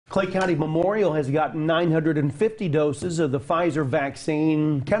Clay County Memorial has gotten 950 doses of the Pfizer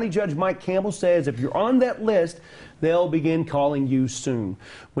vaccine. County Judge Mike Campbell says if you're on that list, they'll begin calling you soon.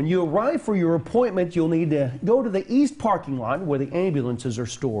 When you arrive for your appointment, you'll need to go to the east parking lot where the ambulances are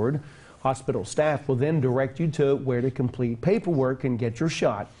stored. Hospital staff will then direct you to where to complete paperwork and get your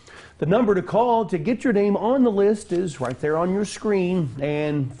shot. The number to call to get your name on the list is right there on your screen.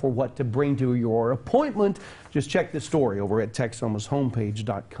 And for what to bring to your appointment, just check the story over at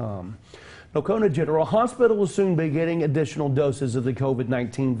Texomashomepage.com. Nocona General Hospital will soon be getting additional doses of the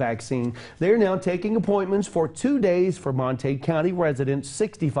COVID-19 vaccine. They're now taking appointments for 2 days for Montague County residents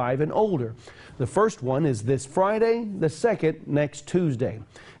 65 and older. The first one is this Friday, the second next Tuesday.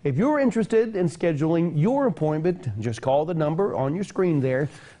 If you're interested in scheduling your appointment, just call the number on your screen there.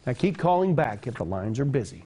 Now keep calling back if the lines are busy.